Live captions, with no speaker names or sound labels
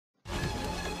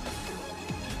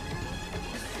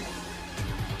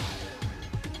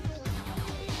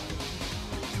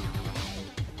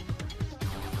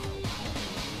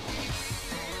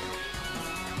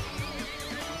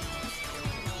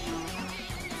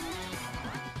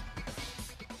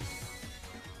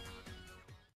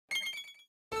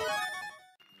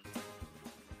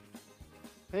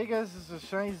Hey guys, this is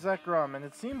Shiny Zekrom, and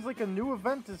it seems like a new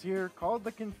event is here called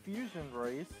the Confusion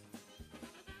Race,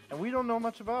 and we don't know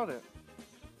much about it.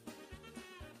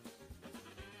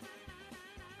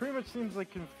 Pretty much seems like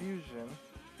confusion.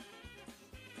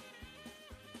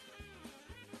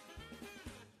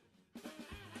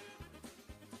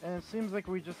 And it seems like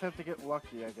we just have to get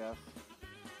lucky, I guess.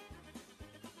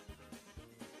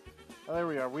 Oh, there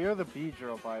we are. We are the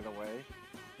Beedrill, by the way.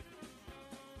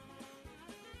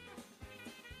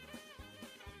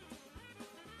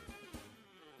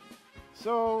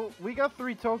 So, we got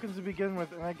 3 tokens to begin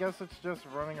with, and I guess it's just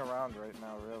running around right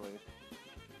now, really.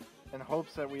 In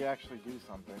hopes that we actually do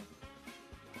something.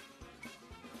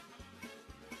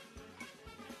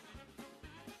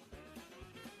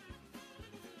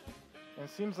 And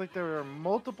it seems like there are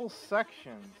multiple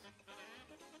sections.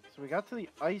 So we got to the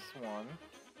ice one.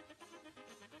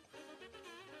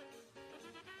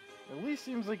 At least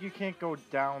seems like you can't go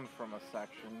down from a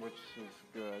section, which is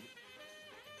good.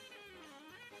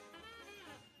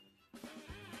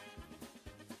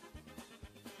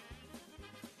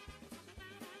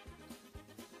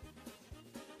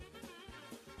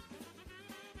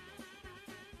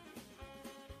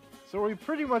 So we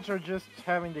pretty much are just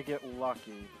having to get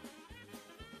lucky.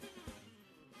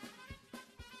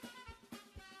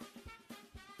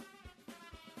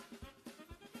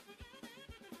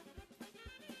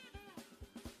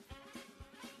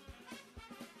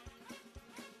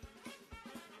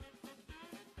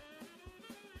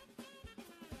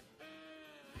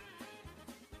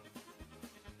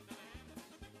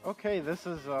 Okay, this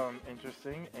is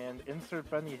interesting, and insert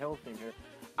Benny Hill theme here.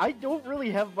 I don't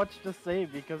really have much to say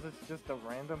because it's just a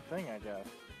random thing, I guess.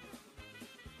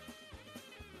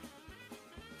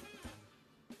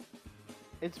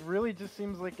 It really just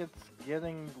seems like it's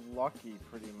getting lucky,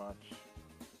 pretty much.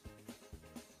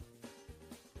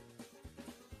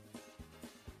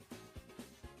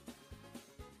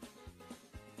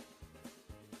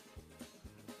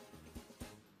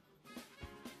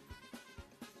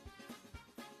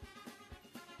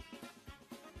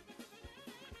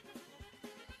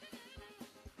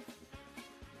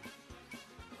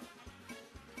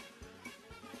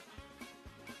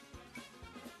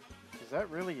 Is that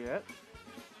really it?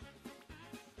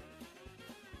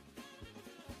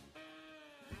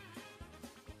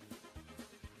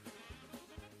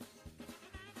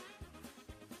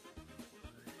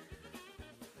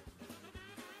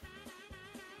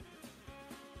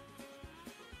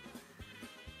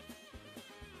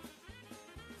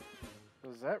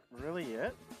 Was that really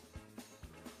it?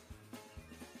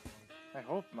 I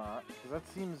hope not, because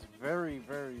that seems very,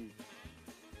 very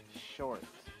short.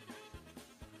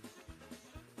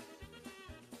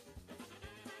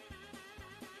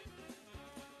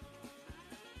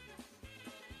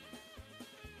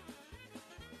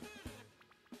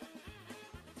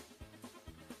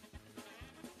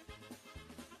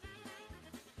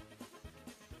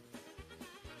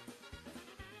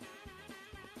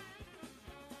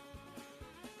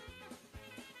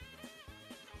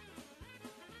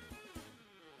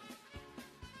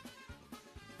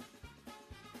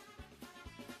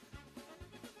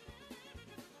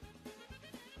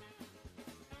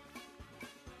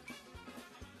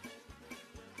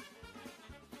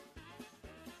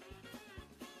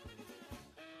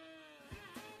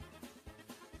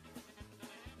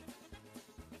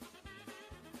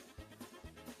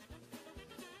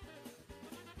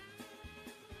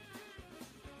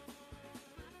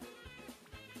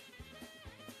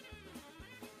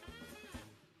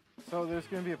 So there's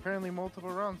going to be apparently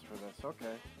multiple rounds for this,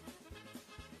 okay.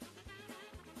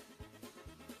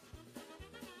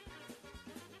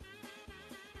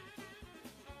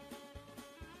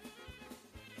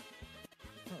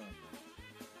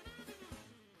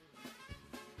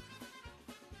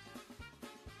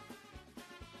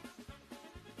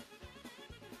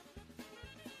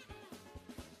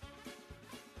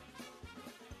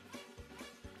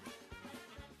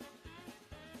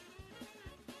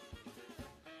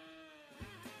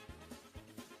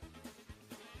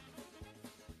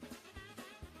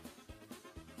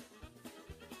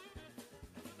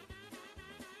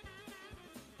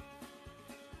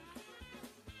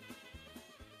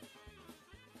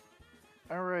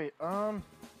 Alright, I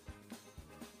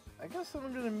guess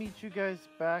I'm gonna meet you guys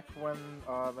back when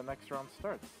the next round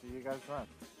starts. See you guys then.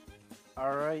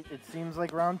 Alright, it seems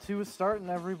like round 2 is starting,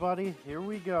 everybody. Here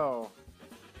we go.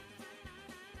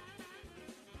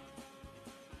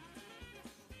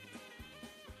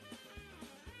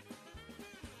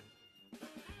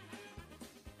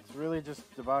 It's really just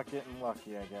about getting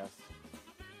lucky, I guess.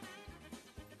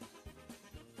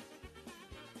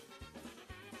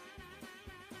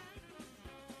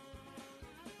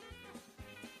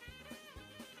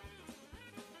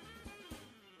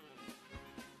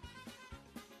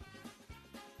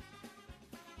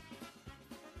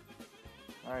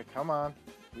 Alright, come on.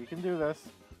 We can do this.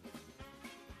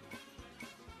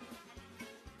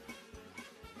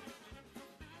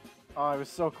 Oh, I was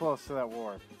so close to that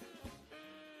warp.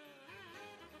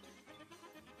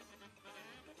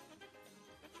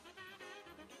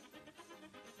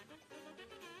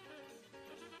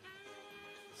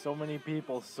 So many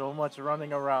people, so much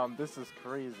running around. This is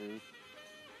crazy.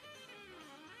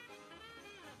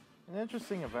 An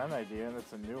interesting event idea, and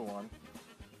it's a new one.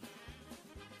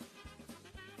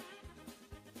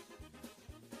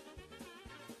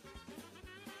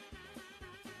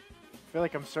 I feel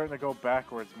like I'm starting to go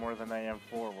backwards more than I am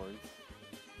forwards.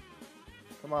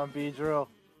 Come on, Beedrill.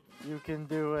 You can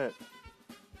do it.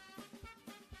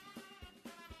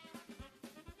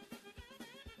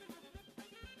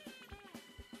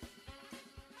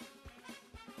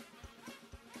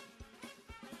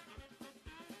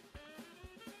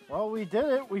 Well, we did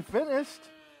it. We finished.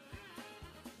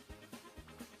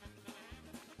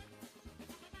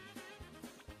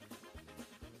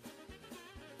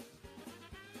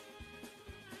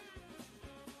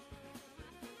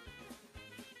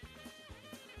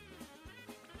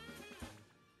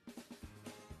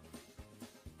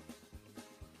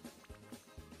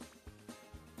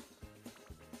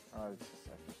 Oh, it's just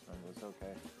extra spindles.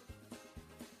 Okay.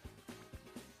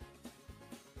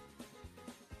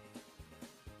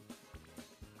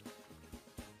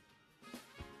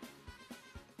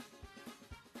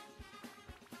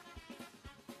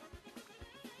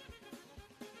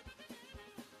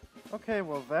 Okay,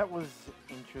 well that was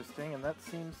interesting, and that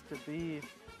seems to be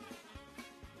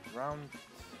round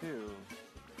 2.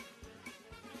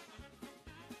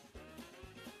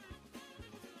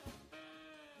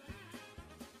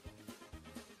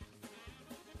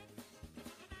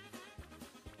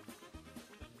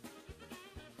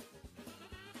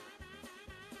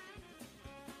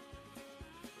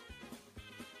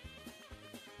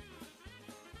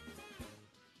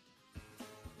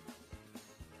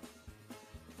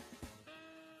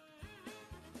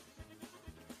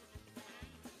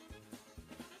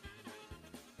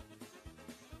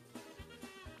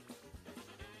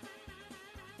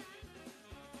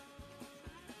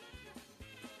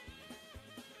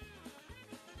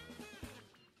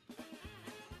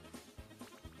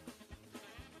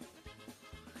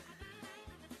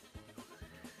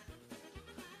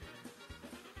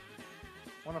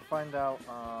 I want to find out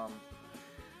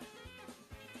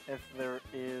if there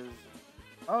is...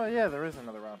 Oh yeah, there is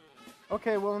another round.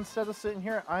 Okay, well instead of sitting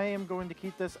here, I am going to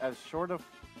keep this as short of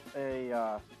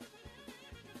a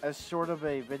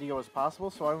video as possible.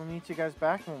 So I will meet you guys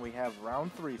back when we have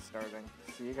round 3 starting.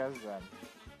 See you guys then.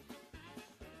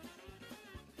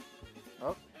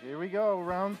 Oh, here we go.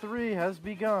 Round 3 has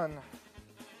begun.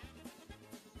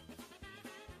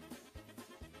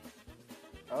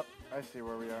 Oh, I see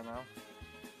where we are now.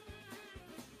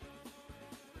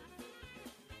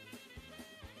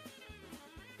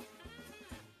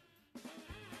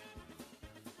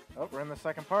 Oh, we're in the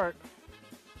second part.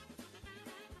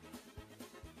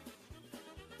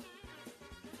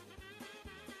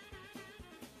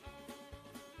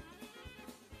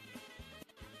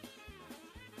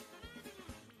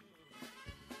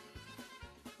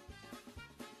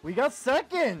 We got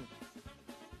second!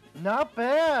 Not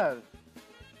bad!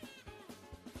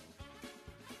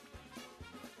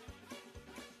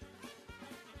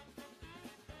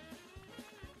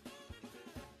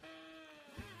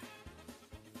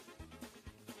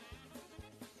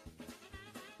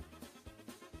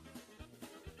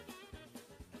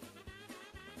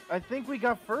 I think we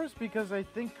got first because I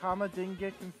think Kama didn't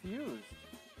get confused.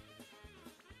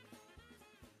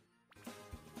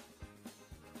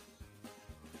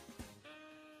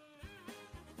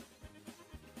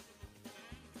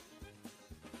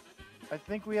 I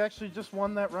think we actually just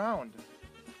won that round.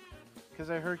 Because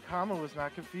I heard Kama was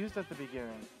not confused at the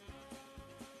beginning.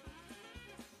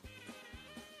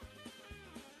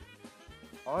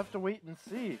 I'll have to wait and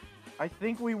see. I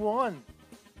think we won.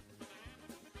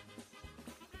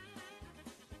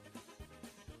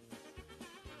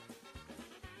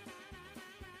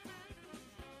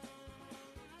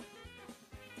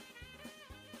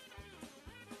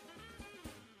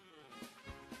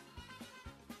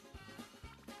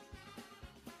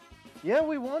 Yeah,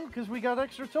 we won because we got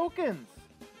extra tokens.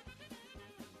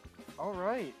 All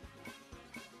right.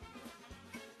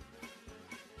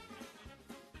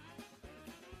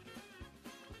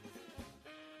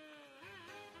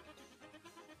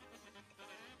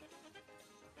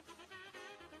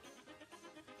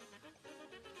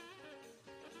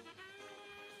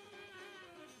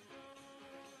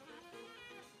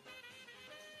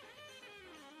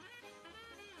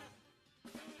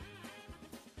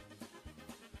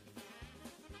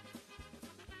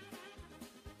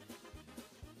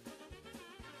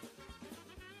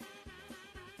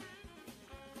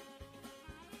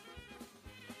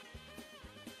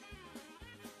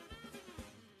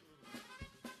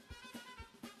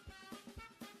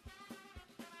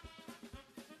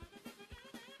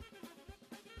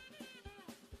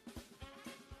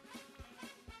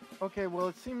 Okay, well,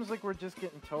 it seems like we're just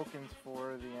getting tokens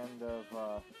for the end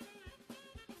of,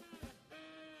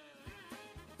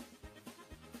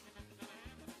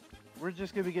 we're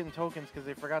just gonna be getting tokens because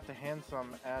they forgot to hand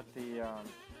some at the,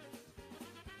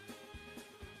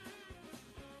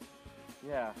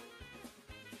 yeah.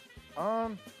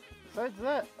 Besides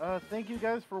that, thank you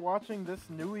guys for watching this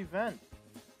new event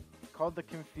called the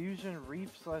Confusion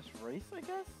Reef/Race, I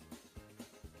guess?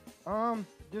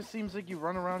 Just seems like you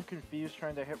run around confused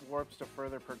trying to hit warps to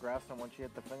further progress, and once you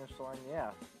hit the finish line,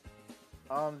 yeah.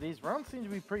 These rounds seem to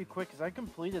be pretty quick, because I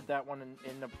completed that one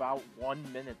in about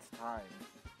 1 minute's time.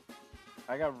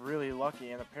 I got really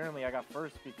lucky, and apparently I got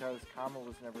first because Kama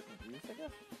was never confused, I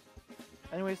guess?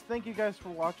 Anyways, thank you guys for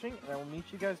watching, and I will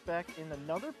meet you guys back in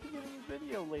another beginning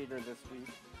video later this week,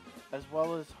 as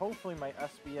well as hopefully my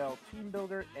SBL team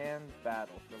builder and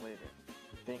battle for later.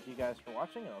 Thank you guys for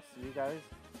watching, and I'll see you guys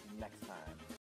next time.